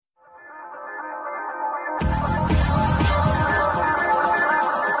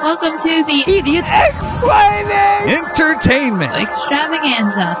Welcome to the Idiots Explaining Entertainment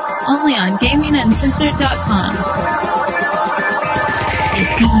Extravaganza, only on GamingUncensored.com.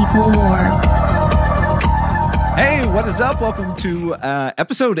 It's E4. Hey, what is up? Welcome to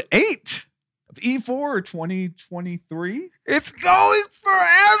episode 8 of E4 2023. It's going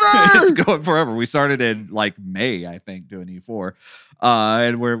forever. It's going forever. We started in like May, I think, doing E4.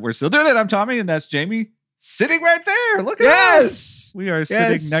 And we're still doing it. I'm Tommy, and that's Jamie sitting right there. Look at us. We are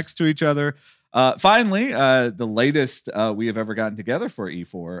sitting next to each other. Finally, the latest we have ever gotten together for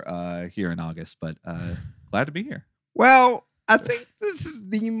E4 here in August, but glad to be here. Well, I think this is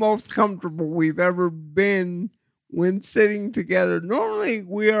the most comfortable we've ever been when sitting together. Normally,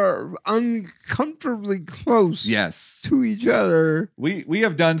 we are uncomfortably close to each other. We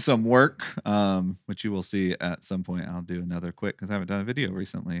have done some work, which you will see at some point. I'll do another quick because I haven't done a video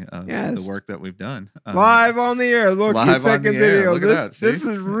recently of the work that we've done. Live on the air. Look, your second video. This is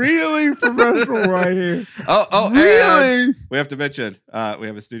really professional right here. Oh, really? We have to mention we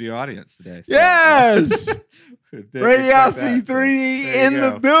have a studio audience today. So. Yes. Radiosity 3D in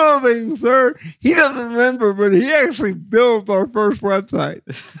the building, sir. He doesn't remember, but he actually built our first website.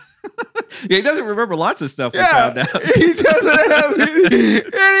 Yeah, he doesn't remember lots of stuff we found out. He doesn't have any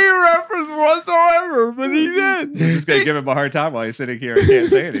reference whatsoever, but he did. I'm just going to give him a hard time while he's sitting here and can't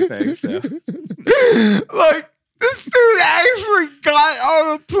say anything. So. Like, this dude actually got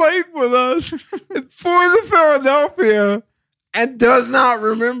on a plane with us and flew to Philadelphia and does not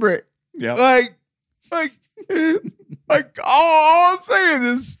remember it. Yeah. Like all I'm saying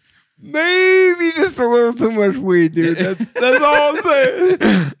is maybe just a little too much weed, dude. That's all I'm saying.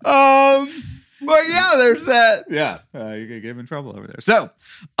 But yeah, there's that. Yeah, you're gonna get him in trouble over there. So,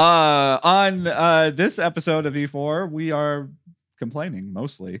 on this episode of E4, we are complaining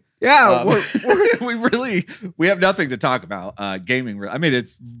mostly. Yeah, we have nothing to talk about. Gaming. I mean,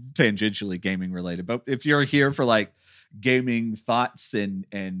 it's tangentially gaming related, but if you're here for like gaming thoughts and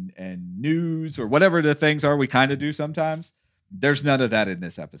news or whatever the things are we kind of do sometimes, there's none of that in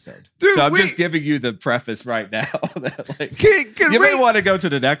this episode. Dude, so I'm just giving you the preface right now that like you may want to go to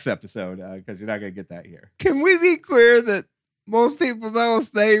the next episode because you're not going to get that here. Can we be clear that most people tell us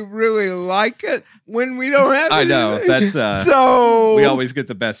they really like it when we don't have anything? I know. That's so we always get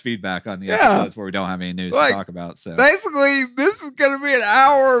the best feedback on the episodes where we don't have any news to talk about. So basically, this is going to be an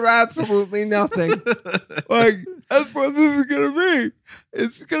hour of absolutely nothing. Like, that's what this is going to be.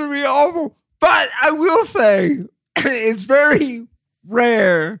 It's going to be awful. But I will say, it's very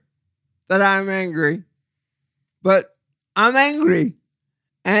rare that I'm angry. But I'm angry.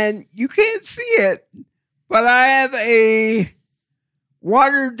 And you can't see it. But I have a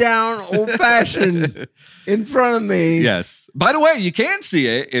watered down old fashioned in front of me. Yes. By the way, you can see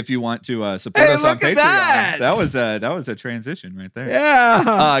it if you want to support us on Patreon. That was a transition right there.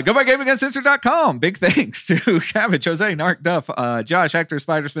 Yeah. Go by GamingUncensored.com. Big thanks to Cabbage, Jose, Narc, Duff, Josh, Hector,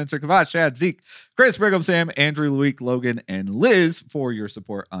 Spider, Spencer, Kavash, Chad, Zeke, Chris, Brigham, Sam, Andrew, Luik, Logan, and Liz for your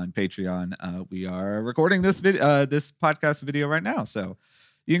support on Patreon. We are recording this podcast video right now, so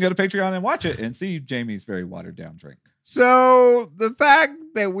you can go to Patreon and watch it and see Jamie's very watered down drink. So the fact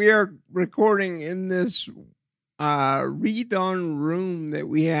that we are recording in this redone room that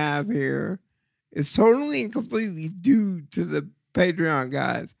we have here is totally and completely due to the Patreon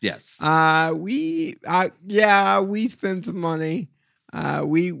guys. Yes. We spent some money.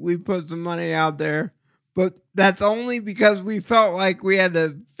 We put some money out there, but that's only because we felt like we had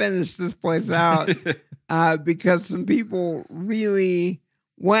to finish this place out because some people really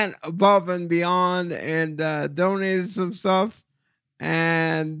went above and beyond and donated some stuff.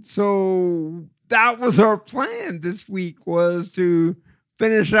 And so that was our plan this week, was to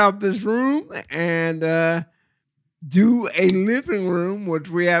finish out this room and do a living room, which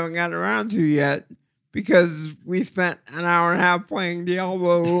we haven't gotten around to yet because we spent an hour and a half playing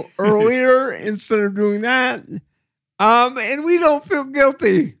Diablo earlier instead of doing that. And we don't feel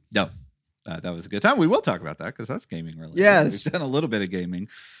guilty. No. That was a good time. We will talk about that because that's gaming related. Yes. We've done a little bit of gaming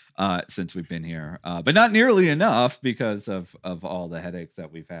since we've been here, but not nearly enough because of all the headaches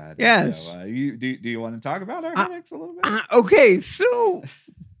that we've had. Yes. So, do you want to talk about our headaches a little bit? Okay, so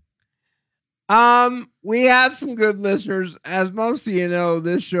we have some good listeners. As most of you know,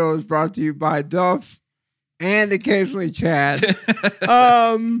 this show is brought to you by Duff and occasionally Chad.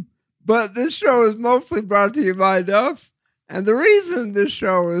 But this show is mostly brought to you by Duff. And the reason this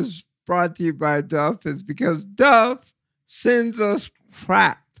show is brought to you by Duff is because Duff sends us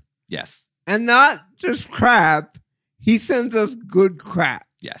crap. Yes. And not just crap, he sends us good crap.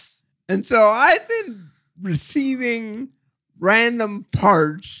 Yes. And so I've been receiving random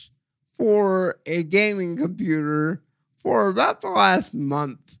parts for a gaming computer for about the last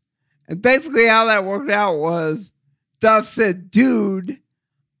month. And basically how that worked out was Duff said, dude,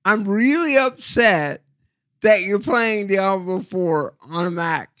 I'm really upset that you're playing Diablo 4 on a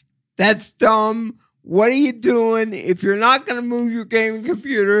Mac. That's dumb. What are you doing? If you're not going to move your gaming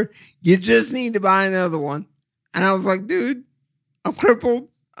computer, you just need to buy another one. And I was like, dude, I'm crippled.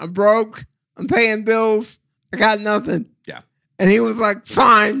 I'm broke. I'm paying bills. I got nothing. Yeah. And he was like,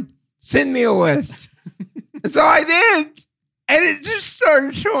 fine, send me a list. And so I did. And it just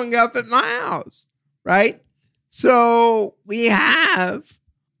started showing up at my house, right? So we have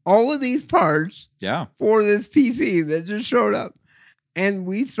all of these parts for this PC that just showed up. And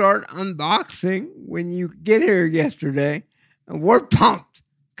we start unboxing when you get here yesterday. And we're pumped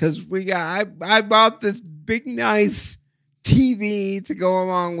because I bought this big, nice TV to go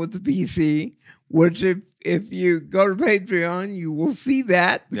along with the PC, which if you go to Patreon, you will see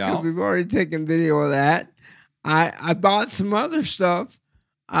that because we've already taken video of that. I bought some other stuff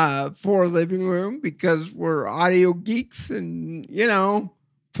for a living room because we're audio geeks and,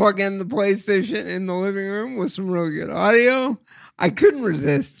 plug in the PlayStation in the living room with some really good audio. I couldn't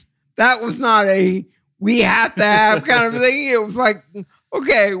resist. That was not a we have to have kind of thing. It was like,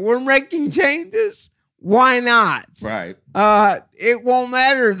 okay, we're making changes. Why not? Right. It won't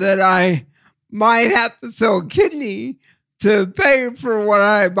matter that I might have to sell a kidney to pay for what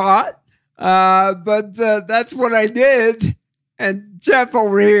I bought. But that's what I did. And Jeff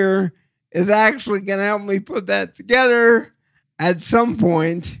over here is actually going to help me put that together at some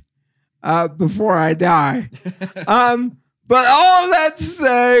point before I die. But all of that to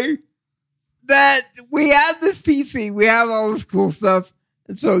say that we have this PC, we have all this cool stuff.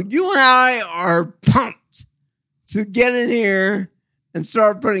 And so you and I are pumped to get in here and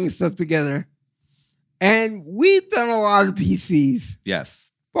start putting stuff together. And we've done a lot of PCs. Yes.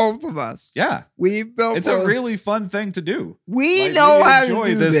 Both of us. Yeah. We've built It's a really fun thing to do. We know how to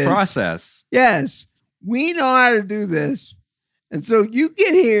do this process. Yes. We know how to do this. And so you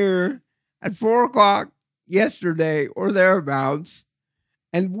get here at 4:00 yesterday or thereabouts,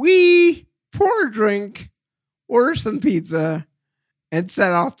 and we pour a drink, order some pizza, and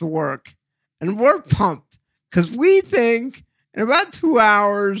set off to work. And we're pumped because we think in about 2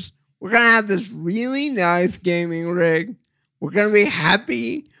 hours, we're going to have this really nice gaming rig. We're going to be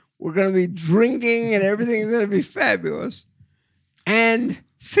happy. We're going to be drinking and everything's going to be fabulous. And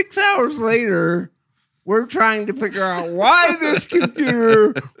 6 hours later, we're trying to figure out why this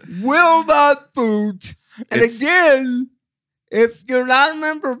computer will not boot. And again, if you're not a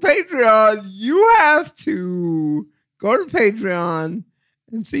member of Patreon, you have to go to Patreon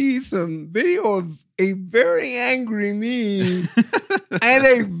and see some video of a very angry me and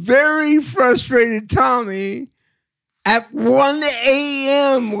a very frustrated Tommy at 1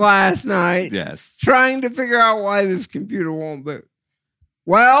 a.m. last night. Yes. Trying to figure out why this computer won't boot.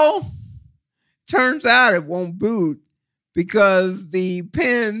 Well, turns out it won't boot because the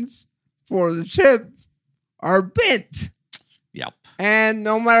pins for the chip are bent. Yep. And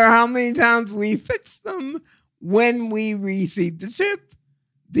no matter how many times we fix them, when we reseat the chip,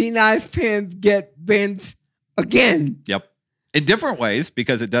 the nice pins get bent again. Yep. In different ways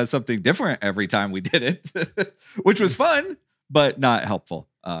because it does something different every time we did it, which was fun, but not helpful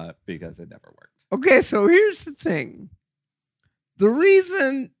because it never worked. Okay, so here's the thing. The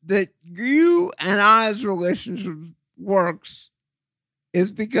reason that you and I's relationship works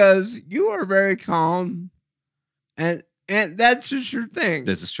is because you are very calm and that's just your thing.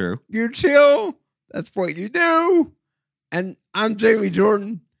 This is true. You're chill. That's what you do. And I'm Jamie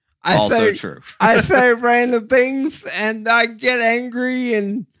Jordan. Also true. I say random things and I get angry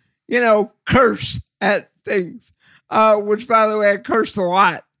and, curse at things. Which, by the way, I cursed a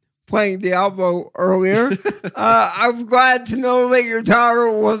lot playing Diablo earlier. I was glad to know that your daughter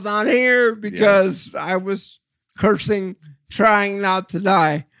was on here because I was cursing, trying not to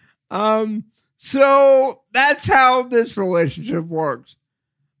die. So that's how this relationship works.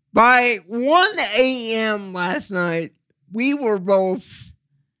 By 1 a.m. last night, we were both...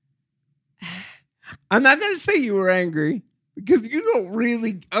 I'm not going to say you were angry because you don't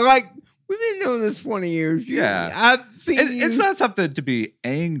really... we've been doing this 20 years. I've seen It's not something to be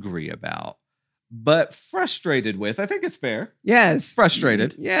angry about, but frustrated with. I think it's fair. Yes.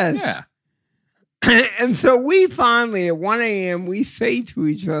 Frustrated. Yes. Yeah. And so we finally, at 1 a.m., we say to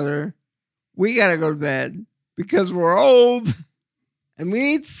each other, we got to go to bed because we're old and we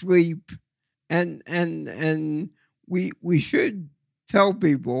need sleep. And we should tell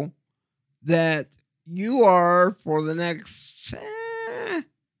people that you are, for the next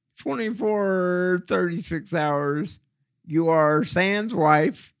 24, 36 hours, you are Sans'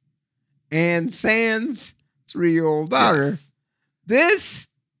 wife and Sans' 3-year-old daughter. Yes. This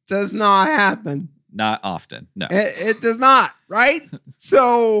does not happen. Not often. No. It does not, right?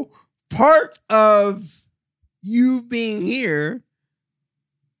 So part of you being here,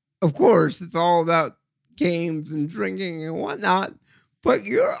 of course, it's all about games and drinking and whatnot, but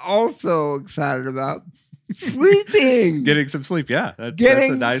you're also excited about sleeping. Getting some sleep. Yeah. That's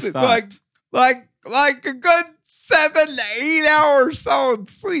a nice thought. Like a good 7 to 8 hours solid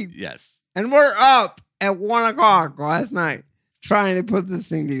sleep. Yes. And we're up at 1 o'clock last night trying to put this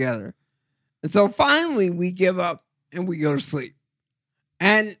thing together. And so finally we give up and we go to sleep.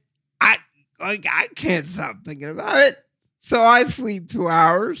 And I can't stop thinking about it. So I sleep 2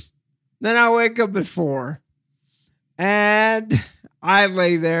 hours. Then I wake up at 4. And I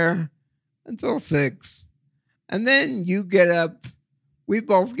lay there until 6. And then you get up. We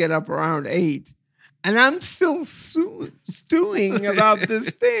both get up around 8. And I'm still stewing about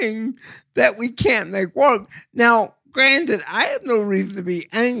this thing that we can't make work. Now, granted, I have no reason to be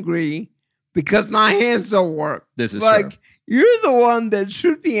angry because my hands don't work. This is like, true. You're the one that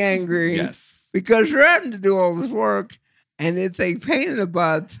should be angry. Yes. Because you're having to do all this work and it's a pain in the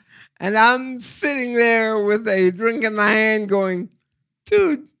butt. And I'm sitting there with a drink in my hand going,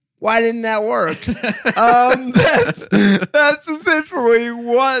 dude, why didn't that work? That's essentially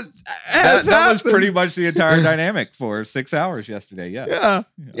what has that was happened. pretty much the entire dynamic for 6 hours yesterday. Yes.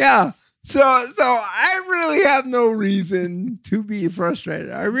 Yeah. So I really have no reason to be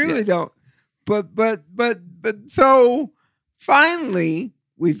frustrated. I really don't. But so finally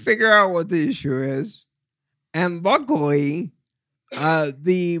we figure out what the issue is, and luckily,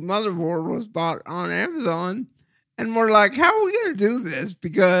 the motherboard was bought on Amazon. And we're like, how are we going to do this?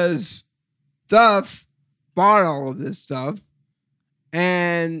 Because Duff bought all of this stuff.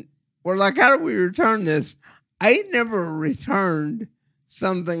 And we're like, how do we return this? I never returned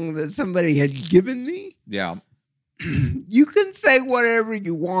something that somebody had given me. Yeah. You can say whatever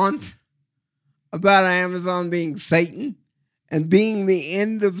you want about Amazon being Satan and being the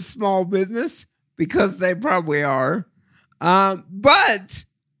end of small business, because they probably are. But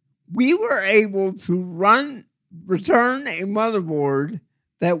we were able to return a motherboard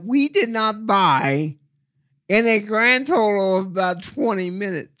that we did not buy in a grand total of about 20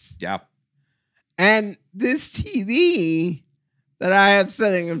 minutes. Yeah. And this TV that I have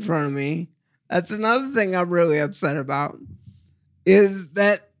sitting in front of me, that's another thing I'm really upset about, is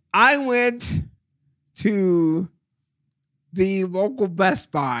that I went to the local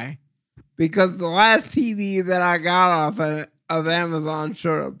Best Buy because the last TV that I got off of Amazon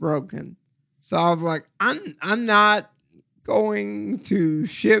showed up broken. So I was like, I'm not going to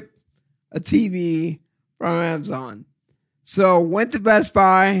ship a TV from Amazon. So went to Best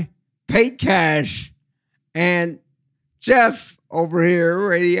Buy, paid cash, and Jeff over here,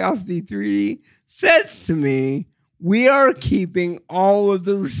 Radiosity 3D, says to me, we are keeping all of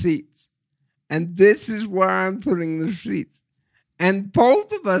the receipts. And this is where I'm putting the receipts. And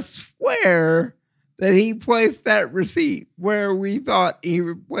both of us swear that he placed that receipt where we thought he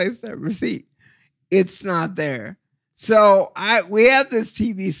placed that receipt. It's not there. So we have this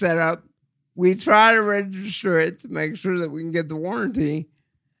TV set up. We try to register it to make sure that we can get the warranty.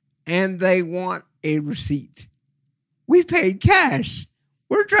 And they want a receipt. We paid cash.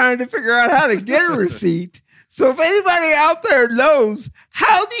 We're trying to figure out how to get a receipt. So if anybody out there knows,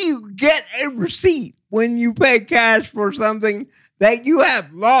 how do you get a receipt when you pay cash for something that you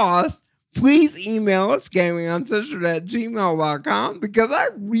have lost? Please email us, gaminguncensored@gmail.com, because I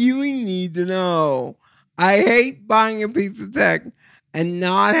really need to know. I hate buying a piece of tech and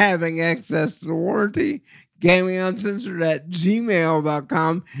not having access to the warranty.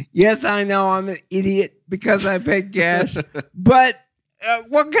 gaminguncensored@gmail.com. Yes, I know I'm an idiot because I paid cash, but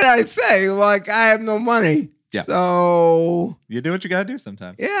what can I say? Like, I have no money. Yeah. So you do what you gotta do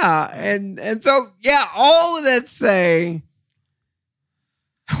sometimes. Yeah, and so yeah, all of that say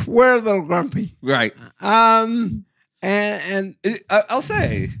we're a little grumpy. Right. And I'll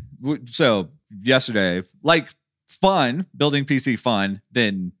say, so yesterday, like, fun, building PC fun,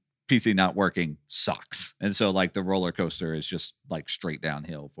 then PC not working sucks. And so, like, the roller coaster is just like straight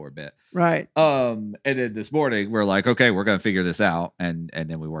downhill for a bit. Right. And then this morning we're like, okay, we're gonna figure this out. And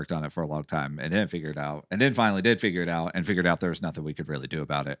then we worked on it for a long time and didn't figure it out. And then finally did figure it out and figured out there was nothing we could really do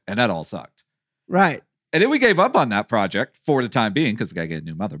about it. And that all sucked. Right. And then we gave up on that project for the time being because we got to get a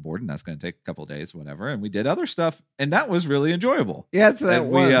new motherboard, and that's going to take a couple of days, whatever. And we did other stuff, and that was really enjoyable. Yes, that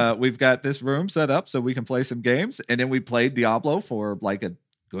was. We've got this room set up so we can play some games, and then we played Diablo for like a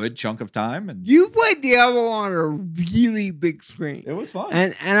good chunk of time, and You played Diablo on a really big screen. it was fun.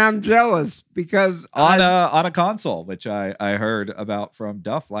 And I'm jealous because On a console, which I heard about from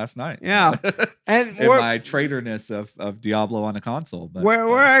Duff last night. Yeah. And in my traitorness of Diablo on a console. But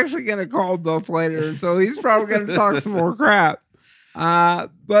we're actually gonna call Duff later, so he's probably gonna talk some more crap.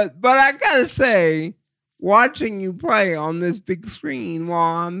 But I gotta say, watching you play on this big screen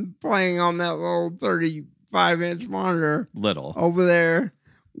while I'm playing on that little 35-inch monitor little. over there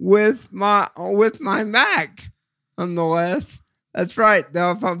with my Mac, nonetheless. That's right,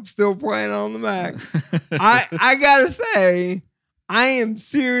 Duff. I'm still playing on the Mac. I gotta say, I am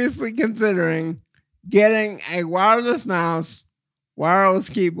seriously considering getting a wireless mouse, wireless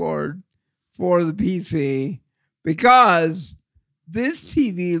keyboard for the PC because this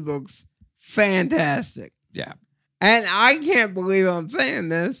TV looks fantastic. Yeah. And I can't believe I'm saying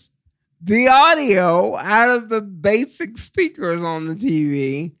this. The audio out of the basic speakers on the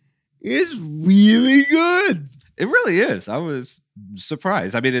TV is really good. It really is. I was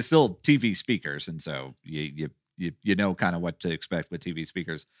surprised. I mean, it's still TV speakers, and so you know kind of what to expect with TV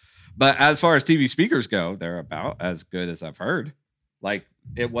speakers. But as far as TV speakers go, they're about as good as I've heard. Like,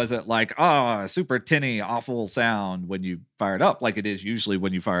 it wasn't like, super tinny, awful sound when you fire it up, like it is usually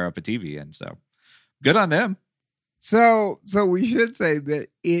when you fire up a TV. And so, good on them. So we should say that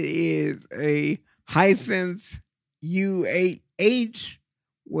it is a Hisense U8H,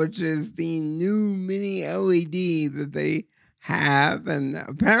 which is the new mini LED that they have, and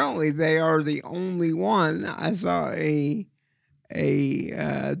apparently they are the only one. I saw a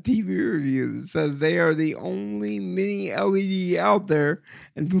TV review that says they are the only mini LED out there.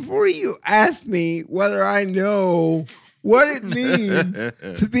 And before you ask me whether I know what it means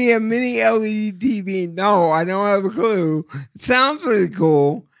to be a mini LED TV, no, I don't have a clue. It sounds really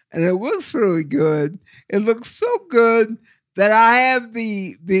cool, and it looks really good. It looks so good that I have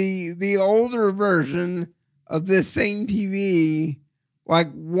the older version of this same TV,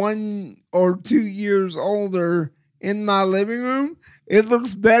 like 1 or 2 years older, in my living room. It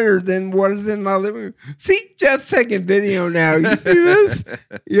looks better than what is in my living room. See, Jeff's taking video now. You see this?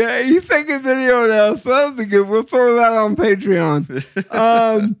 Yeah, he's taking video now. So that'll be good. We'll throw that on Patreon.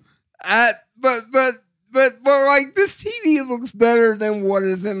 But like, this TV looks better than what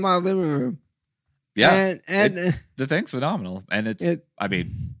is in my living room. Yeah, and the thing's phenomenal, and I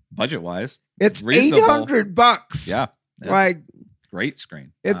mean, budget wise, it's reasonable. $800. Yeah, like, great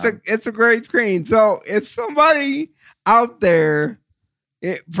screen. It's a great screen. So if somebody out there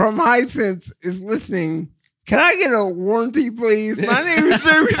from Hisense is listening, can I get a warranty, please? My name is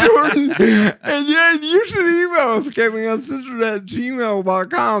Jamie Jordan. And yeah, you should email us,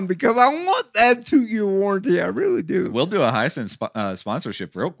 gaminguncensored@gmail.com, because I want that 2-year warranty. I really do. We'll do a Hisense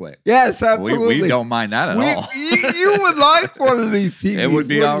sponsorship real quick. Yes, absolutely. We don't mind that at all. You would like one of these TVs. It would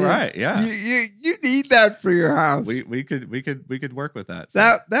be all right. Yeah. You need that for your house. We could work with that.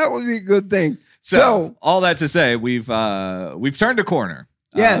 So. That would be a good thing. So all that to say, we've turned a corner.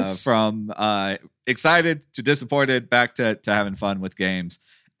 Yes. From excited to disappointed, back to having fun with games.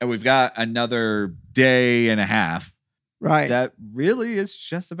 And we've got another day and a half. Right. That really is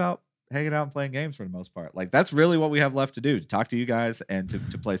just about hanging out and playing games for the most part. Like, that's really what we have left to do, to talk to you guys and to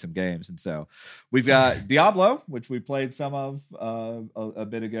play some games. And so we've got Diablo, which we played some of a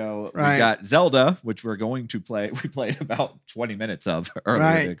bit ago. Right. We've got Zelda, which we're going to play. We played about 20 minutes of earlier.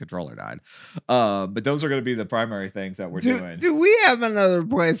 Right. The controller died. But those are going to be the primary things that we're doing. Do we have another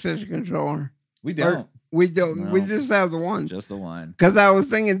PlayStation controller? We don't. We don't. No. We just have the one. Just the one. Because I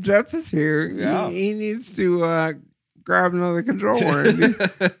was thinking Jeff is here. Yeah. He needs to grab another controller and be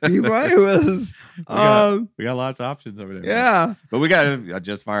play with us. We got lots of options over there. Yeah. But we got to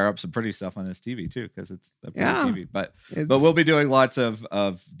just fire up some pretty stuff on this TV too, because it's a pretty TV. But we'll be doing lots of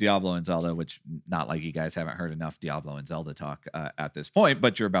Diablo and Zelda, which, not like you guys haven't heard enough Diablo and Zelda talk at this point,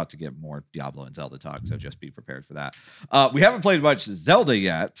 but you're about to get more Diablo and Zelda talk, so just be prepared for that. We haven't played much Zelda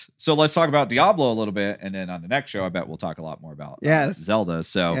yet, so let's talk about Diablo a little bit, and then on the next show, I bet we'll talk a lot more about Zelda.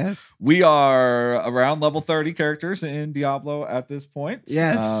 So we are around level 30 characters in Diablo at this point.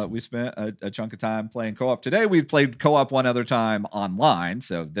 Yes. We spent a chunk of time playing co-op today. We played co-op one other time online.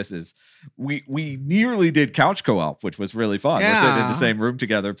 So this is, we nearly did couch co-op, which was really fun. Yeah. We're sitting in the same room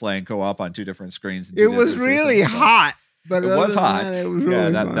together playing co-op on 2 different screens. It was really hot. But it was hot. It was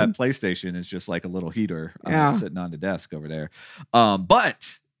really fun. That PlayStation is just like a little heater sitting on the desk over there.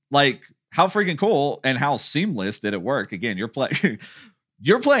 But like, how freaking cool and how seamless did it work? Again,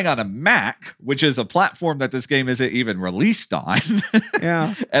 you're playing on a Mac, which is a platform that this game isn't even released on.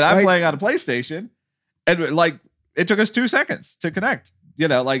 Yeah. And I'm playing on a PlayStation, and like, it took us 2 seconds to connect.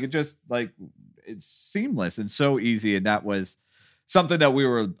 Like, it just, like, it's seamless and so easy. And that was something that we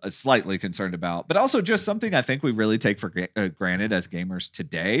were slightly concerned about, but also just something I think we really take for granted as gamers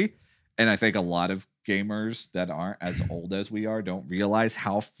today. And I think a lot of gamers that aren't as old as we are don't realize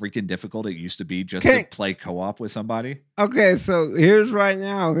how freaking difficult it used to be just to play co-op with somebody. Okay, so here's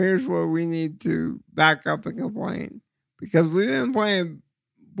where we need to back up and complain, because we've been playing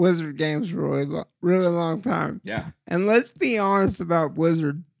Blizzard games for really long time. Yeah. And let's be honest about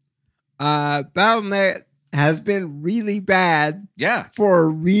Blizzard. Battle.net has been really bad for a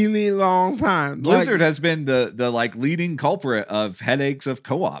really long time. Blizzard has been the like leading culprit of headaches of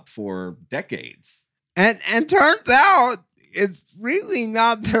co-op for decades. And turns out it's really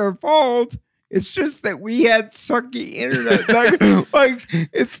not their fault. It's just that we had sucky internet. like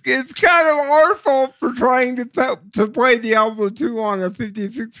it's kind of our fault for trying to play Diablo 2 on a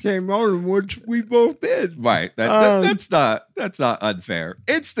 56K modem, which we both did. Right. That's not unfair.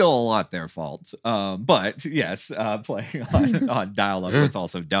 It's still a lot their fault. But yes, playing on dial-up was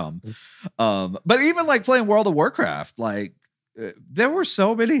also dumb. But even like playing World of Warcraft, like there were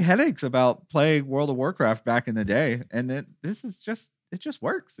so many headaches about playing World of Warcraft back in the day, and this is just. It just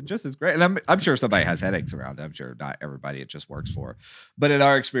works. It just is great. And I'm sure somebody has headaches around. I'm sure not everybody it just works for. But in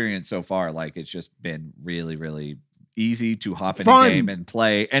our experience so far, like it's just been really, really easy to hop in a game and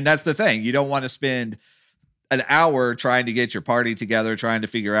play. And that's the thing. You don't want to spend an hour trying to get your party together, trying to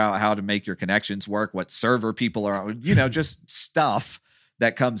figure out how to make your connections work, what server people are on, just stuff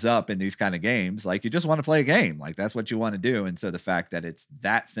that comes up in these kind of games. Like you just want to play a game. Like that's what you want to do. And so the fact that it's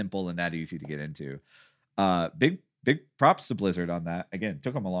that simple and that easy to get into, big props to Blizzard on that. Again, it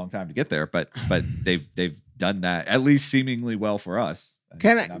took them a long time to get there, but they've done that at least seemingly well for us.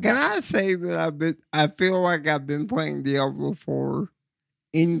 Can I say that I feel like I've been playing Diablo 4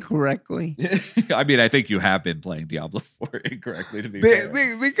 incorrectly? I mean, I think you have been playing Diablo 4 incorrectly, to be fair.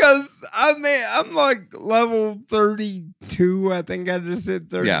 Because I'm like level 32. I think I just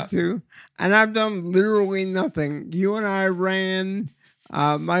hit 32, and I've done literally nothing. You and I ran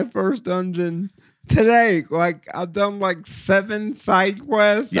my first dungeon today. Like I've done like 7 side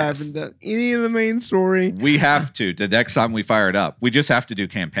quests. I haven't done any of the main story. We have to. The next time we fire it up, we just have to do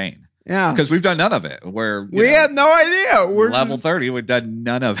campaign. Yeah, because we've done none of it. We had no idea. We're level 30. We've done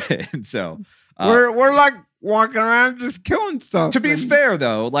none of it, and so we're like walking around just killing stuff. To be fair,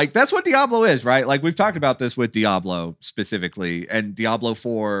 though, like that's what Diablo is, right? Like we've talked about this with Diablo specifically, and Diablo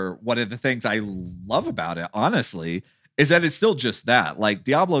 4. One of the things I love about it, honestly, is that it's still just that. Like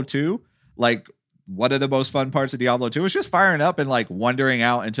Diablo 2, like. One of the most fun parts of Diablo 2 is just firing up and like wandering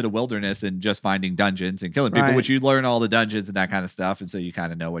out into the wilderness and just finding dungeons and killing people, which you learn all the dungeons and that kind of stuff. And so you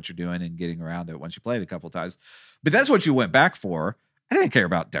kind of know what you're doing and getting around it once you play it a couple of times. But that's what you went back for. I didn't care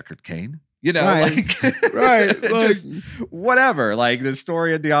about Deckard Cain, like just whatever. Like the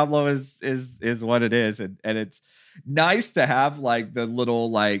story of Diablo is what it is. And it's nice to have like the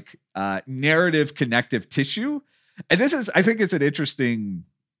little like narrative connective tissue. And I think it's an interesting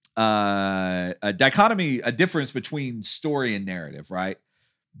a dichotomy, a difference between story and narrative, right?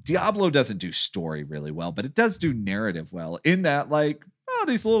 Diablo doesn't do story really well, but it does do narrative well in that like,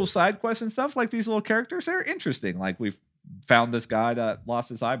 these little side quests and stuff, like these little characters, they're interesting. Like we've found this guy that lost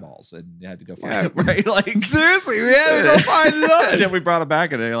his eyeballs and you had to go find him, right? Like seriously, we had to go find it up. And then we brought him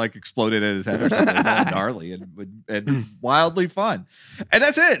back and they like exploded in his head or something. It was all gnarly and wildly fun. And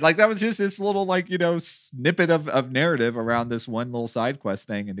that's it. Like that was just this little like, snippet of narrative around this one little side quest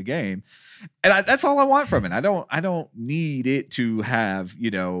thing in the game. And that's all I want from it. I don't need it to have,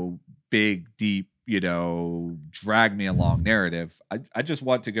 big, deep, drag me along narrative. I just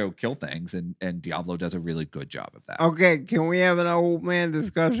want to go kill things, and Diablo does a really good job of that. Okay, can we have an old man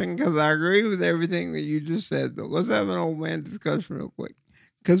discussion? Because I agree with everything that you just said, but let's have an old man discussion real quick.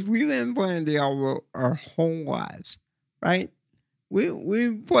 Because we've been playing Diablo our whole lives, right?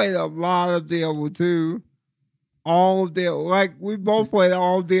 We played a lot of Diablo 2. We both played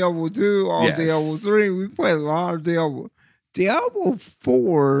all of Diablo 2, all of Diablo 3. We played a lot of Diablo. Diablo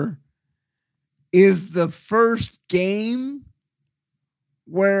 4 is the first game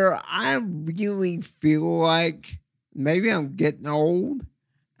where I really feel like maybe I'm getting old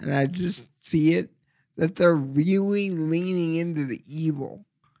and I just see it, that they're really leaning into the evil.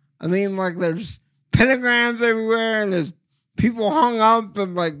 I mean, like there's pentagrams everywhere and there's people hung up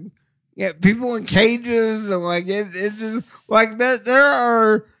and like people in cages and like it's just like that.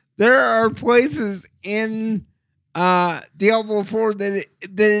 There are places in Diablo 4 that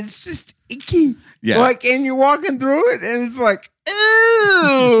it's just icky. Yeah. Like, and you're walking through it and it's like,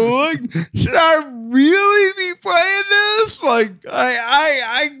 ew, like, should I really be playing this? Like,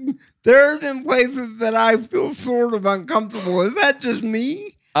 I there are some places that I feel sort of uncomfortable. Is that just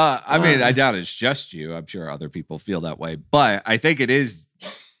me? I mean, I doubt it's just you. I'm sure other people feel that way, but I think it is.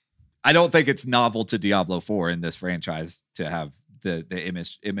 I don't think it's novel to Diablo 4 in this franchise to have the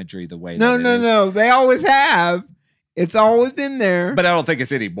imagery the way. No. They always have. It's always in there. But I don't think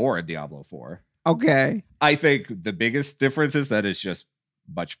it's any more in Diablo 4. Okay. I think the biggest difference is that it's just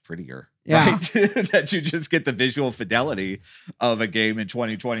much prettier. Yeah. Right? That you just get the visual fidelity of a game in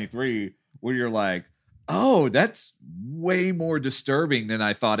 2023 where you're like, oh, that's way more disturbing than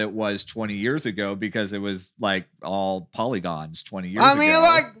I thought it was 20 years ago because it was like all polygons 20 years ago. I mean,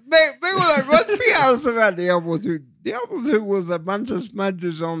 like, they were like, let's be honest about Diablo 2. Diablo 2 was a bunch of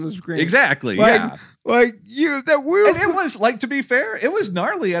smudges on the screen. Exactly, like, yeah. Like, that we were... And it was, like, to be fair, it was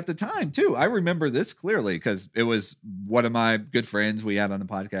gnarly at the time, too. I remember this clearly because it was one of my good friends we had on the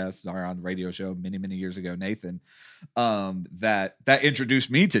podcast or on the radio show many, many years ago, Nathan, that introduced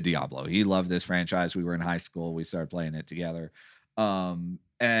me to Diablo. He loved this franchise. We were in high school. We started playing it together. And,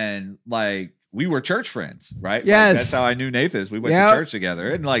 like, we were church friends, right? Yes. Like, that's how I knew Nathan. We went to church together.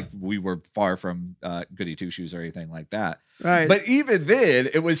 And, like, we were far from goody two-shoes or anything like that. Right. But even then,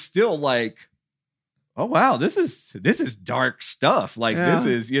 it was still like, oh wow, this is dark stuff. Like this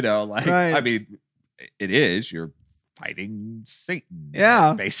is, like I mean, it is. You're fighting Satan.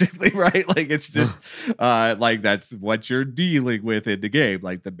 Yeah. Basically, right? Like it's just like that's what you're dealing with in the game.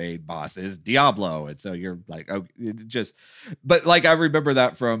 Like the main boss is Diablo. And so you're like, oh, but like I remember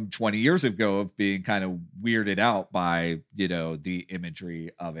that from 20 years ago of being kind of weirded out by, the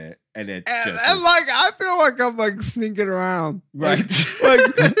imagery of it. And it like I feel like I'm like sneaking around. Right. Like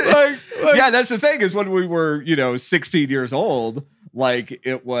yeah, that's the thing is when we were, 16 years old, like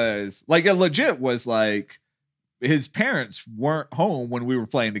it was like it legit was like his parents weren't home when we were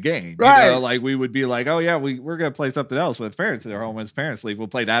playing the game. Right. Like we would be like, oh yeah, we're going to play something else with parents. They're home when his parents leave. We'll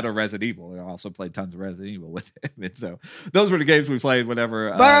play that or Resident Evil. We also played tons of Resident Evil with him. And so those were the games we played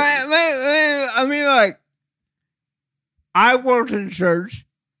whenever. But I mean, like I worked in church.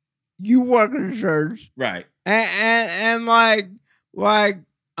 You work in church. Right. And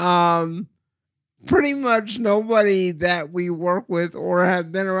pretty much nobody that we work with or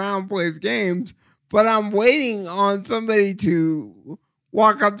have been around plays games, but I'm waiting on somebody to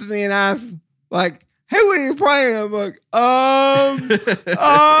walk up to me and ask, like, hey, what are you playing? I'm like, I'm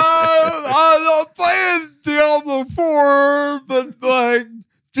playing Diablo 4, but like,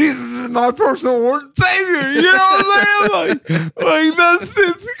 Jesus is my personal Lord and Savior. You know what I'm saying? Like that's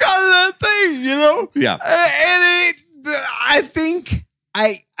it's kind of that thing, Yeah. And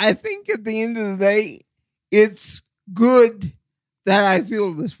I think at the end of the day, it's good that I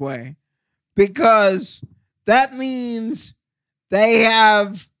feel this way because that means they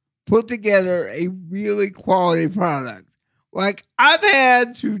have put together a really quality product. Like I've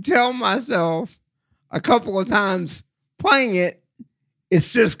had to tell myself a couple of times playing it,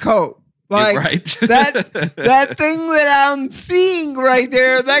 it's just code. Like right. that thing that I'm seeing right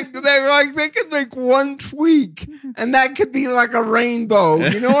there, they could make one tweak and that could be like a rainbow.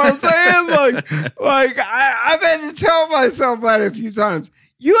 You know what I'm saying? Like I've had to tell myself that a few times.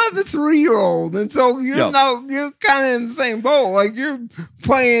 You have a 3-year-old, and so you're kind of in the same boat. Like you're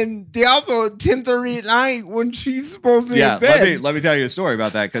playing Diablo at 10:30 at night when she's supposed to be in bed. Let me tell you a story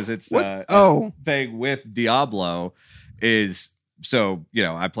about that because it's a thing with Diablo is. So,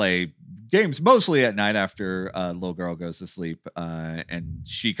 I play games mostly at night after a little girl goes to sleep. And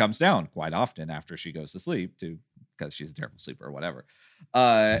she comes down quite often after she goes to sleep because she's a terrible sleeper or whatever.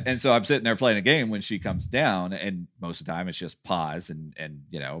 And so I'm sitting there playing a game when she comes down. And most of the time it's just pause and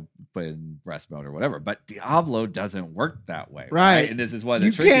put in rest mode or whatever. But Diablo doesn't work that way. Right. And this is one of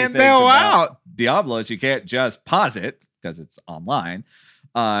the tricky things about Diablo is you can't just pause it because it's online.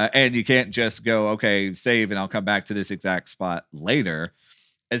 And you can't just go, okay, save and I'll come back to this exact spot later.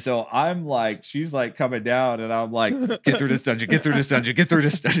 And so I'm like, she's like coming down and I'm like, get through this dungeon, get through this dungeon, get through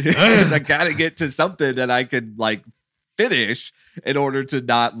this dungeon. I got to get to something that I could like finish in order to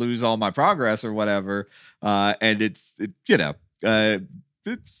not lose all my progress or whatever. And it's the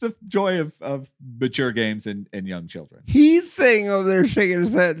joy of mature games and young children. He's sitting over there shaking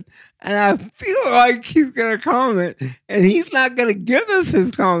his head, and I feel like he's going to comment, and he's not going to give us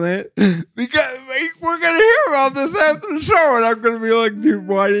his comment because we're going to hear about this after the show, and I'm going to be like, dude,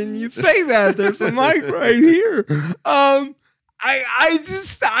 why didn't you say that? There's a mic right here. I'm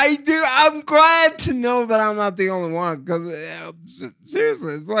glad to know that I'm not the only one because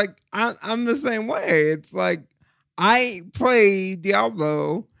seriously, it's like I'm the same way. It's like, I play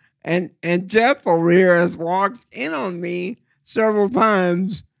Diablo, and Jeff over here has walked in on me several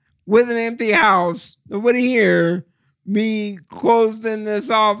times with an empty house, nobody here, me closed in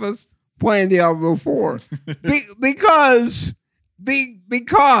this office playing Diablo 4. Because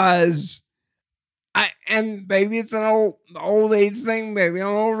because and maybe it's an old age thing, maybe I'm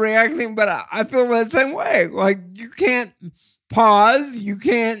overreacting, but I feel that same way. Like you can't pause, you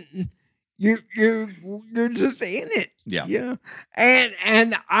can't. You're just in it, yeah.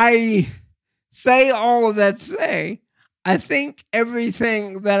 And I say all of that to say, I think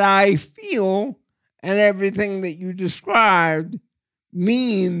everything that I feel and everything that you described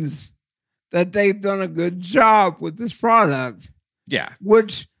means that they've done a good job with this product. Yeah.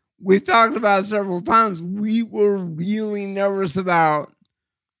 Which we've talked about several times. We were really nervous about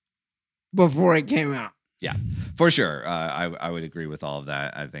before it came out. Yeah, for sure. I would agree with all of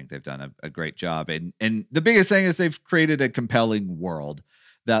that. I think they've done a great job. And the biggest thing is they've created a compelling world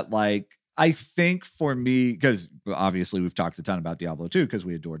that, like, I think for me, because obviously we've talked a ton about Diablo 2 because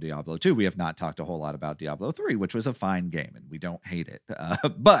we adore Diablo 2. We have not talked a whole lot about Diablo 3, which was a fine game and we don't hate it.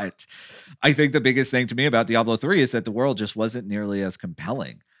 But I think the biggest thing to me about Diablo 3 is that the world just wasn't nearly as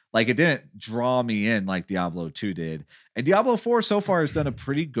compelling. Like it didn't draw me in like Diablo 2 did. And Diablo 4 so far has done a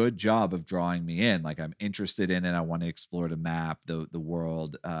pretty good job of drawing me in. Like I'm interested in it. I want to explore the map. The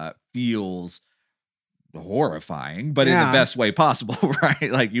world feels horrifying, but in the best way possible,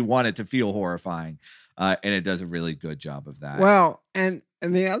 right? Like you want it to feel horrifying. And it does a really good job of that. Well, and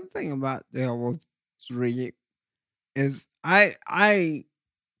the other thing about Diablo 3 is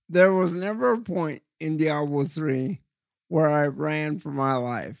there was never a point in Diablo 3 where I ran for my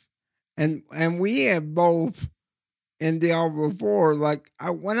life. And we have both in Diablo 4, like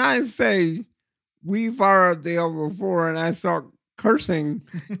when I say we fire up Diablo 4 and I start cursing,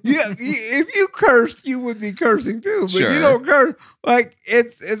 if you cursed, you would be cursing too, but you don't curse. Like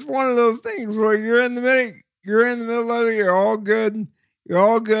it's one of those things where you're in the middle of it, you're all good,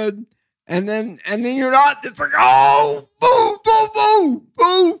 and then you're not. It's like, oh,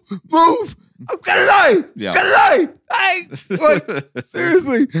 move. I'm gonna die. Like,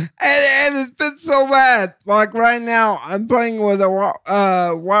 seriously. And it's been so bad. Like right now, I'm playing with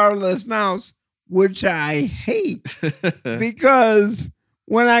a wireless mouse, which I hate because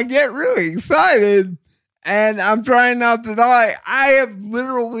when I get really excited and I'm trying not to die, I have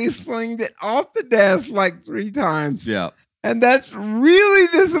literally slinged it off the desk like 3 times. Yeah. And that's really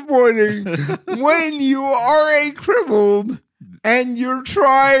disappointing when you are a crippled and you're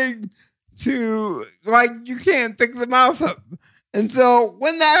trying to, like, you can't pick the mouse up. And so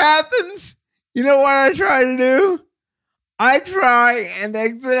when that happens, you know what I try to do? I try and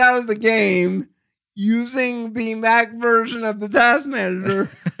exit out of the game using the Mac version of the task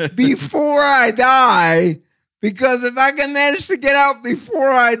manager before I die. Because if I can manage to get out before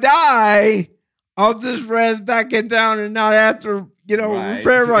I die, I'll just res back in town and not have to,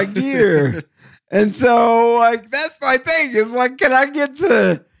 repair my gear. And so, like, that's my thing. Is like, can I get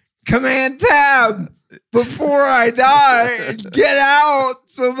to Command Tab before I die and get out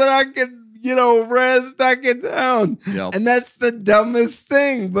so that I can, res back in town? Yep. And that's the dumbest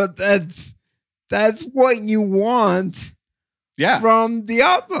thing, but that's what you want. Yeah. From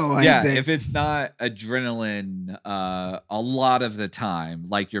Diablo, I think. If it's not adrenaline a lot of the time,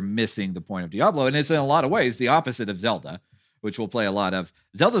 like you're missing the point of Diablo. And it's in a lot of ways the opposite of Zelda, which we'll play a lot of.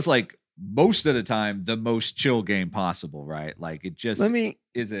 Zelda's like most of the time the most chill game possible, right? Like it just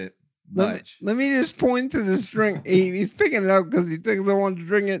isn't much. Let me just point to this drink. He's picking it up because he thinks I want to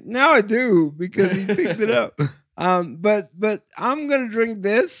drink it. Now I do because he picked it up. But I'm gonna drink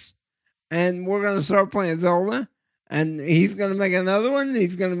this and we're gonna start playing Zelda. And he's gonna make another one.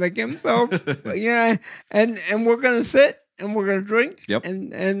 He's gonna make himself, and we're gonna sit and we're gonna drink,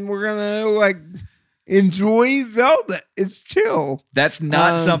 and we're gonna like enjoy Zelda. It's chill. That's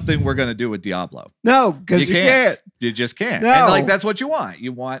not something we're gonna do with Diablo. No, because you can't. You just can't. No. And like that's what you want.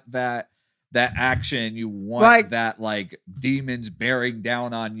 You want that action. You want that like demons bearing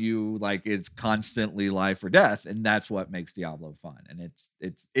down on you, like it's constantly life or death, and that's what makes Diablo fun. And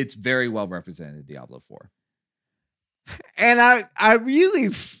it's very well represented in Diablo 4. And I really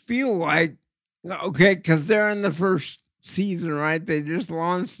feel like, okay, because they're in the first season, right? They just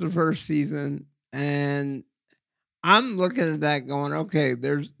launched the first season. And I'm looking at that going, okay,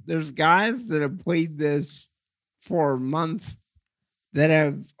 there's guys that have played this for a month that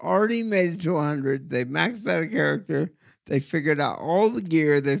have already made it to 100. They maxed out a character. They figured out all the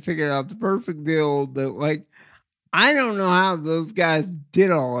gear. They figured out the perfect build. I don't know how those guys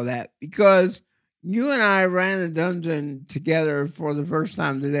did all of that because you and I ran a dungeon together for the first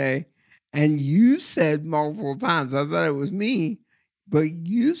time today, and you said multiple times, I thought it was me, but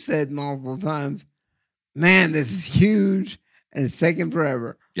you said multiple times, man, this is huge, and it's taking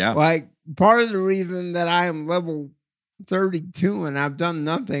forever. Yeah. Like, part of the reason that I am level 32 and I've done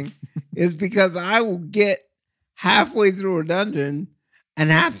nothing is because I will get halfway through a dungeon and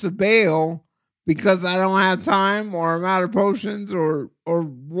have to bail because I don't have time or I'm out of potions or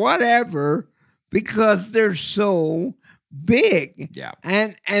whatever because they're so big. Yeah.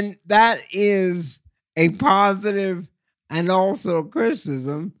 And that is a positive and also a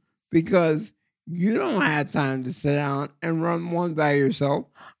criticism because you don't have time to sit down and run one by yourself.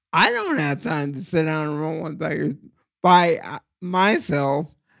 I don't have time to sit down and run one by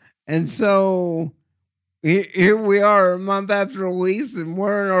myself. And so here we are a month after release and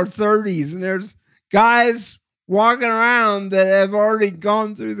we're in our 30s and there's guys walking around that have already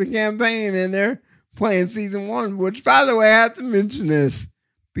gone through the campaign and they're playing season 1, which by the way, I have to mention this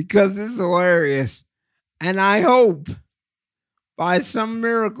because it's hilarious. And I hope by some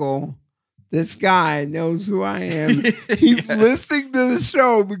miracle, this guy knows who I am. He's listening to the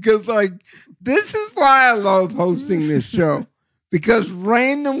show because like, this is why I love hosting this show because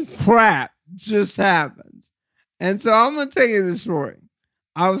random crap just happens. And so I'm going to tell you the story.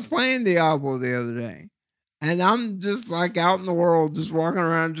 I was playing Diablo the other day and I'm just like out in the world, just walking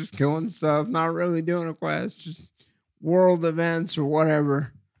around, just killing stuff, not really doing a quest, just world events or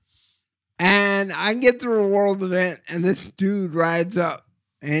whatever. And I get through a world event and this dude rides up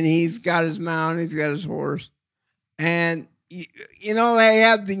and he's got his mount, he's got his horse. And you know, they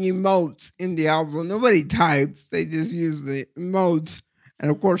have the emotes in Diablo. Nobody types, they just use the emotes. And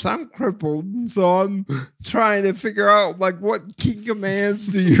of course, I'm crippled, so I'm trying to figure out like what key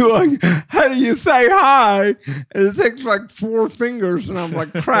commands do you like? How do you say hi? And it takes like 4 fingers, and I'm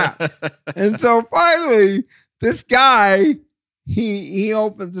like, crap. And so finally, this guy, he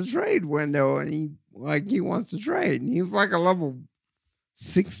opens a trade window, and he wants to trade, and he's like a level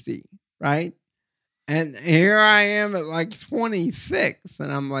 60, right? And here I am at like 26,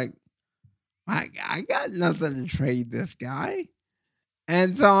 and I'm like, I got nothing to trade this guy.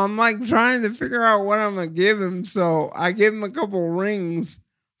 And so I'm like trying to figure out what I'm going to give him. So I give him a couple rings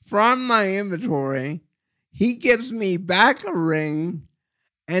from my inventory. He gives me back a ring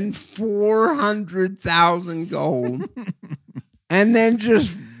and 400,000 gold. And then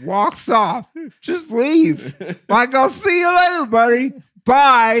just walks off. Just leaves. Like, I'll see you later, buddy.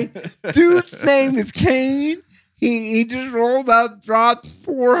 Bye. Dude's name is Kane. He just rolled up, dropped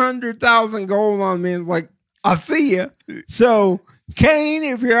 400,000 gold on me. And was like, I'll see you. So, Kane,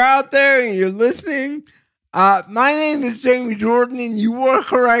 if you're out there and you're listening, my name is Jamie Jordan, and you were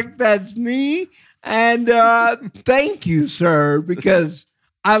correct. That's me. And thank you, sir, because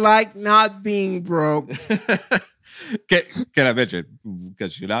I like not being broke. Can I mention,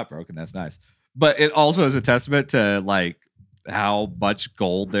 because you're not broken, that's nice. But it also is a testament to like how much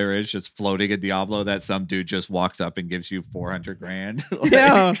gold there is just floating in Diablo that some dude just walks up and gives you 400 grand. Like,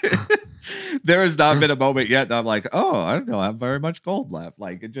 Yeah. There has not been a moment yet that I'm like, oh, I don't have very much gold left.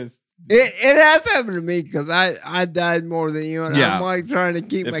 Like it just. It has happened to me because I died more than you, and I'm like trying to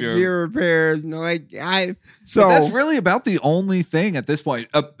keep my gear repaired. And like so that's really about the only thing at this point.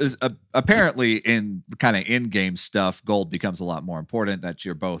 Apparently, in kind of in-game stuff, gold becomes a lot more important. That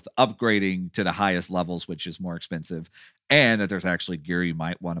you're both upgrading to the highest levels, which is more expensive, and that there's actually gear you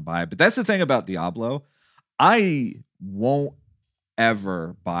might want to buy. But that's the thing about Diablo. I won't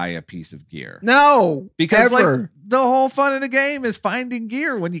ever buy a piece of gear. No, because like the whole fun of the game is finding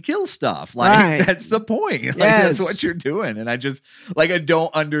gear when you kill stuff. Like that's the point. Like that's what you're doing. And I just like I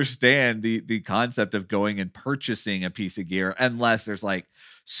don't understand the concept of going and purchasing a piece of gear unless there's like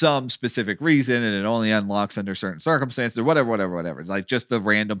some specific reason and it only unlocks under certain circumstances or whatever. Like just the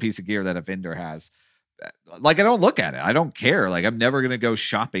random piece of gear that a vendor has. Like I don't look at it. I don't care. Like I'm never gonna go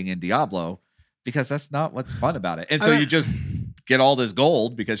shopping in Diablo because that's not what's fun about it. And so you just get all this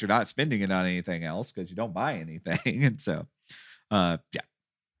gold because you're not spending it on anything else because you don't buy anything. And so, I've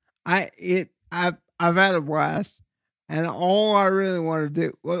had a blast, and all I really want to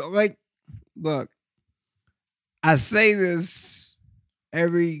do, like, look, I say this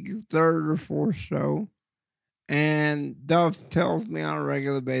every third or fourth show, and Duff tells me on a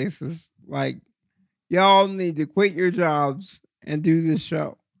regular basis, like, y'all need to quit your jobs and do this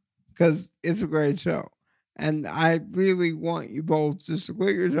show because it's a great show. And I really want you both just to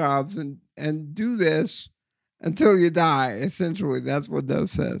quit your jobs and do this until you die. Essentially, that's what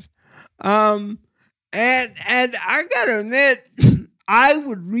Dove says. And I gotta admit, I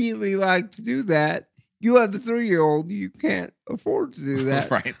would really like to do that. You have a 3-year-old, you can't afford to do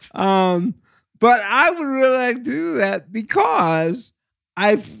that, right? But I would really like to do that because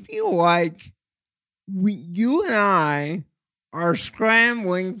I feel like you and I are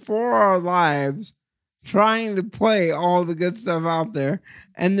scrambling for our lives, trying to play all the good stuff out there,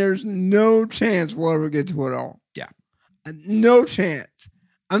 and there's no chance we'll ever get to it all. Yeah. No chance.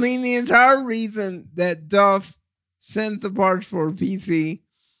 I mean, the entire reason that Duff sent the parts for PC,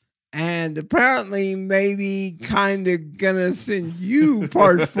 and apparently maybe kind of gonna send you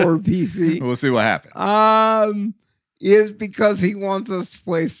parts for PC. We'll see what happens. Is because he wants us to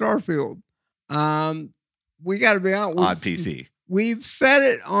play Starfield. We got to be honest. On PC. We've said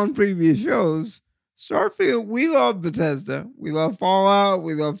it on previous shows. Starfield, we love Bethesda. We love Fallout.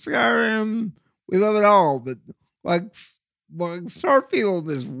 We love Skyrim. We love it all. But like Starfield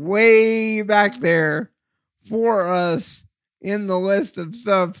is way back there for us in the list of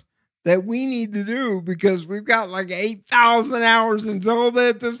stuff that we need to do because we've got like 8,000 hours in Zelda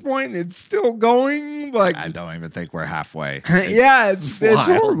at this point. And it's still going. Like I don't even think we're halfway. Yeah, it's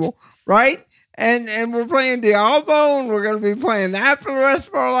horrible, right? And we're playing Diablo, and we're going to be playing that for the rest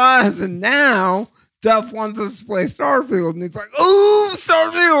of our lives. And now Duff wants us to play Starfield, and he's like, "Ooh,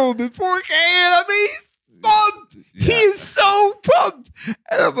 Starfield, it's 4K." I mean, he's pumped. Yeah. He is so pumped.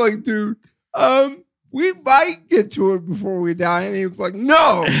 And I'm like, dude, we might get to it before we die. And he was like,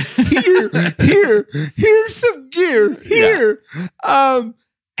 no, here's some gear. Here. Yeah.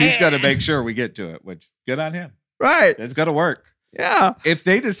 He's got to make sure we get to it, which good on him. Right. It's going to work. Yeah. If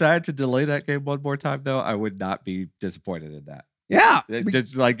they decide to delay that game one more time, though, I would not be disappointed in that. Yeah.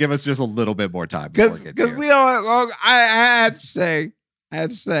 Just like give us just a little bit more time. Because we don't, well, I have to say,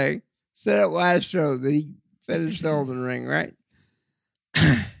 said it last show that he finished Elden Ring, right?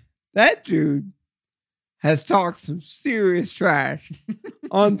 That dude has talked some serious trash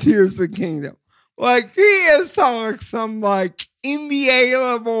on Tears of the Kingdom. Like, he has talked some, like, NBA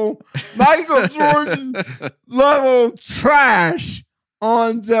level, Michael Jordan level trash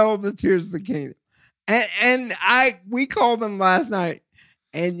on Zelda Tears of the Kingdom. And we called him last night,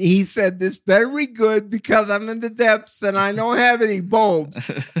 and he said, this better be good because I'm in the depths and I don't have any bulbs.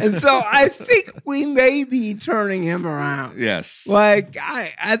 And so I think we may be turning him around. Yes. Like,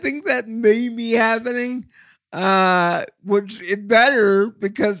 I think that may be happening, which is better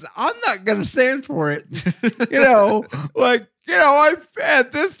because I'm not going to stand for it.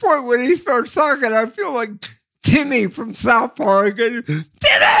 At this point when he starts talking, I feel like Timmy from South Park. Timmy!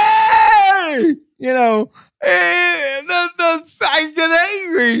 And I get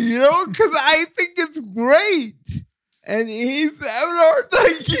angry, because I think it's great. And he's having a hard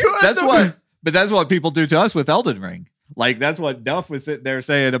time. That's what people do to us with Elden Ring. Like, that's what Duff was sitting there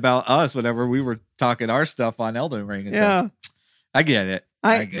saying about us whenever we were talking our stuff on Elden Ring. And yeah. So, I get it.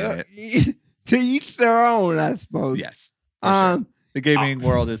 I get it. To each their own, I suppose. Yes. Sure. The gaming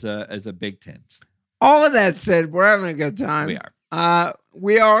world is a big tent. All of that said, we're having a good time. We are.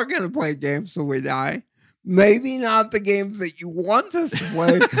 We are going to play games till we die. Maybe not the games that you want us to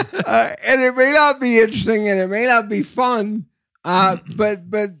play. And it may not be interesting and it may not be fun.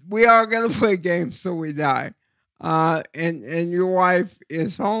 But we are going to play games till we die. And your wife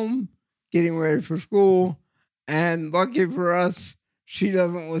is home getting ready for school. And lucky for us, she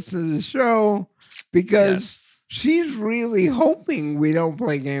doesn't listen to the show because she's really hoping we don't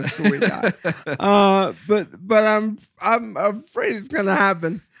play games till we die. But I'm afraid it's gonna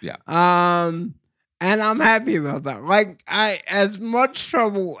happen. Yeah. And I'm happy about that. Like, as much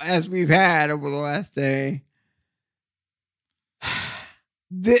trouble as we've had over the last day,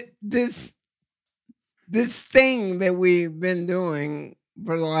 this thing that we've been doing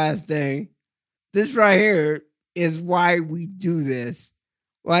for the last day, this right here is why we do this.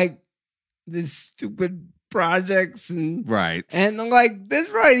 Like, this stupid projects and right. And like,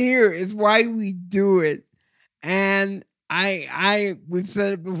 this right here is why we do it. And we've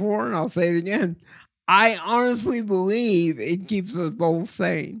said it before and I'll say it again. I honestly believe it keeps us both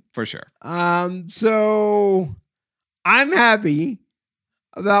sane. For sure. So I'm happy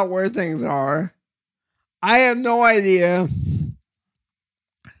about where things are. I have no idea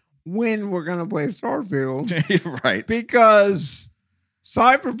when we're going to play Starfield. Right. Because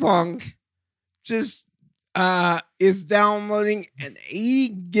Cyberpunk just is downloading an 80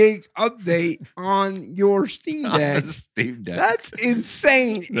 gig update on your Steam Deck. Steam Deck. That's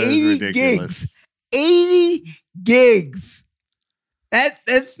insane. That 80 gigs. 80 gigs.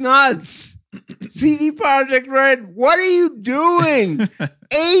 That's nuts. CD Projekt Red, what are you doing?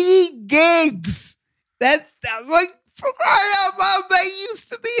 80 gigs. That's like, for crying out loud, that used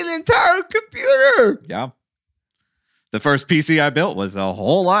to be an entire computer. Yeah. The first PC I built was a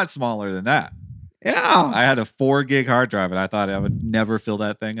whole lot smaller than that. Yeah. I had a 4 gig hard drive and I thought I would never fill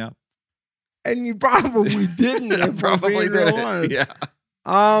that thing up. And you probably didn't. I probably did. Yeah.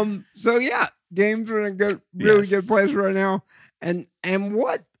 So yeah, games are in a really good place right now. And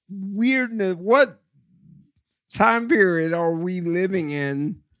what weirdness, what time period are we living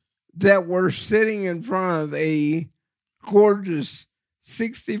in that we're sitting in front of a gorgeous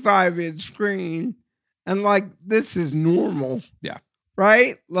 65-inch screen and like this is normal. Yeah.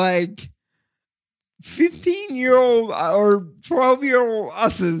 Right? Like 15-year-old or 12-year-old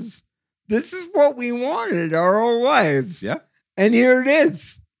us's. This is what we wanted our whole lives. Yeah. And here it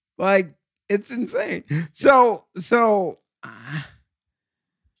is. Like, it's insane. So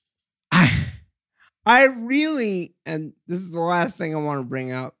I really, and this is the last thing I want to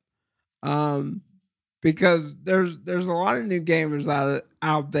bring up, because there's a lot of new gamers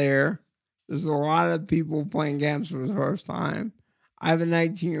out there. There's a lot of people playing games for the first time. I have a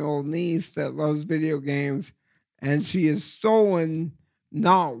 19-year-old niece that loves video games, and she has stolen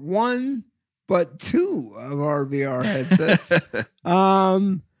not one but two of our VR headsets.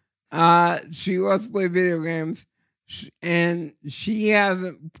 She loves to play video games, and she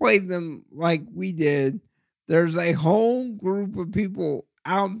hasn't played them like we did. There's a whole group of people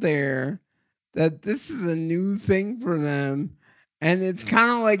out there that this is a new thing for them, and it's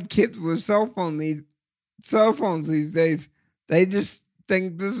kind of like kids with cell phones these days. They just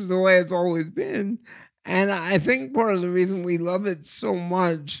think this is the way it's always been. And I think part of the reason we love it so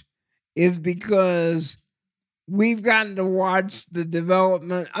much is because we've gotten to watch the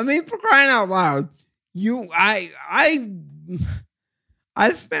development. I mean, for crying out loud, I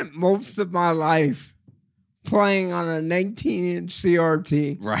spent most of my life playing on a 19-inch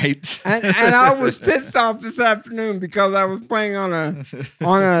CRT. Right. And I was pissed off this afternoon because I was playing on a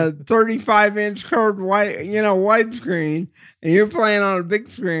 35-inch curved widescreen, and you're playing on a big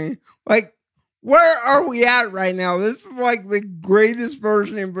screen. Like, where are we at right now? This is like the greatest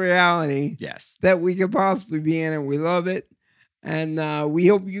version of reality that we could possibly be in, and we love it. And we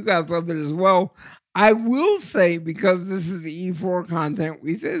hope you guys love it as well. I will say, because this is E4 content,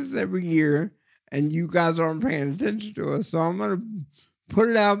 we say this every year, and you guys aren't paying attention to us, so I'm going to put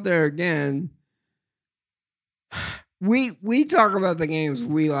it out there again. We talk about the games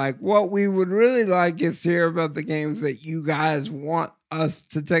we like. What we would really like is to hear about the games that you guys want us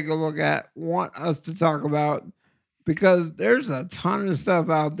to take a look at, want us to talk about, because there's a ton of stuff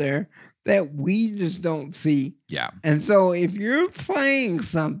out there that we just don't see. Yeah. And so if you're playing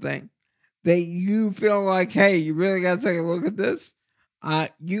something that you feel like, hey, you really got to take a look at this,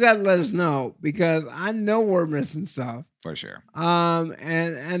 you got to let us know, because I know we're missing stuff. For sure.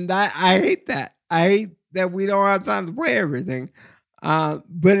 And I hate that. I hate that we don't have time to play everything. But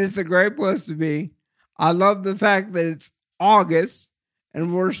it's a great place to be. I love the fact that it's August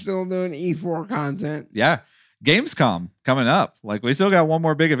and we're still doing E4 content. Yeah. Gamescom coming up. Like, we still got one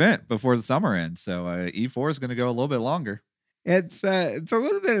more big event before the summer ends. So E4 is going to go a little bit longer. It's a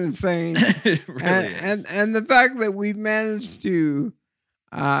little bit insane. It really is. And the fact that we've managed to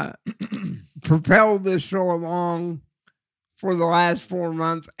propel this show along for the last 4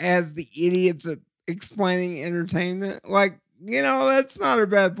 months as the idiots at explaining entertainment, like, that's not a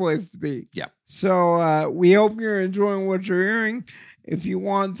bad place to be. Yeah. So we hope you're enjoying what you're hearing. If you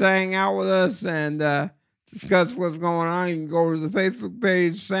want to hang out with us and discuss what's going on, you can go over to the Facebook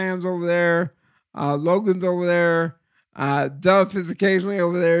page. Sam's over there. Logan's over there. Duff is occasionally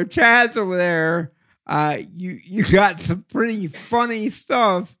over there. Chad's over there. You got some pretty funny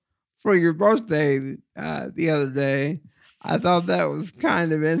stuff for your birthday the other day. I thought that was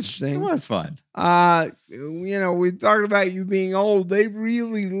kind of interesting. It was fun. We talked about you being old. They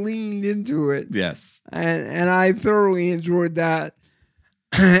really leaned into it. Yes. And I thoroughly enjoyed that.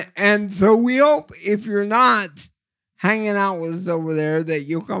 And so we hope, if you're not hanging out with us over there, that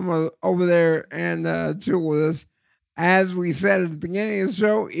you'll come over there and chill with us. As we said at the beginning of the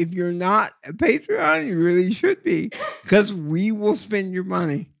show, if you're not a Patreon, you really should be, because we will spend your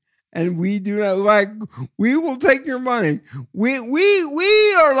money. And we do not we will take your money. We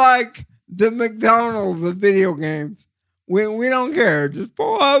are like the McDonald's of video games. We don't care. Just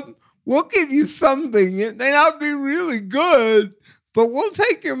pull up. We'll give you something. It may not be really good, but we'll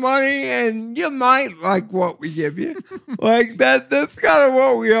take your money and you might like what we give you. Like that's kind of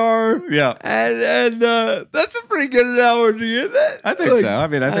what we are. Yeah. And that's a pretty good analogy, isn't it? I think so. I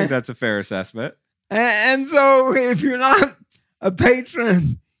mean, I think that's a fair assessment. And so if you're not a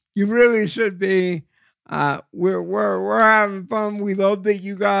patron, you really should be. We're having fun. We love that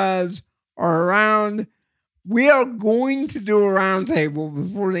you guys are around. We are going to do a roundtable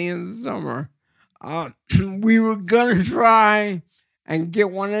before the end of the summer. We were gonna try and get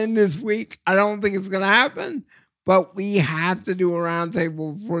one in this week. I don't think it's gonna happen, but we have to do a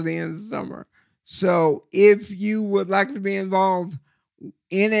roundtable before the end of the summer. So if you would like to be involved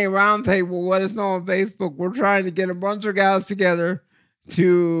in a roundtable, let us know on Facebook. We're trying to get a bunch of guys together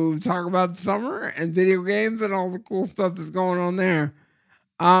to talk about the summer and video games and all the cool stuff that's going on there.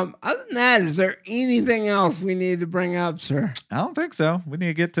 Other than that, is there anything else we need to bring up, sir? I don't think so. We need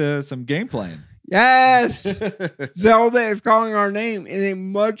to get to some game playing. Yes. Zelda is calling our name in a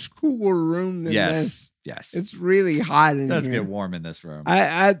much cooler room than this. Yes. It's really hot in Does here. get warm in this room.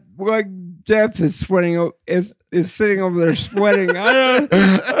 I like Jeff is sweating. Is sitting over there sweating. I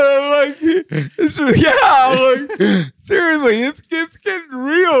like. Seriously, it's getting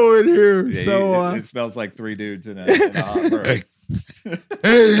real in here. Yeah, so it smells like three dudes in a hot room.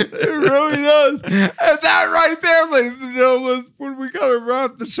 It really does. And that right there, ladies and gentlemen, is when we gotta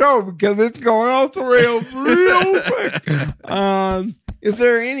wrap the show because it's going off the rails real quick. Is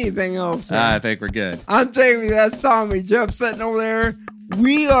there anything else? I think we're good. I'm Jamie, that's Tommy. Jeff sitting over there.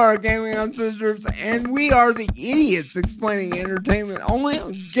 We are Gaming Uncensored, and we are the idiots explaining entertainment only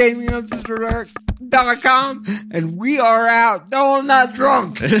on GamingUncensored.com, and we are out. No, I'm not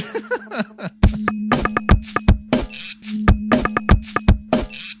drunk.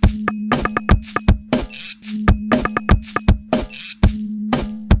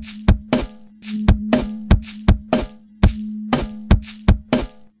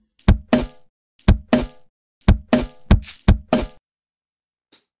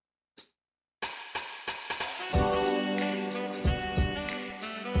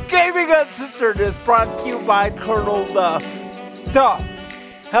 Gaming Uncensored is brought to you by Colonel Duff. Duff,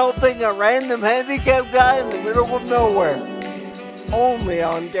 helping a random handicapped guy in the middle of nowhere. Only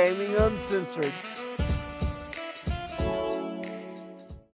on Gaming Uncensored.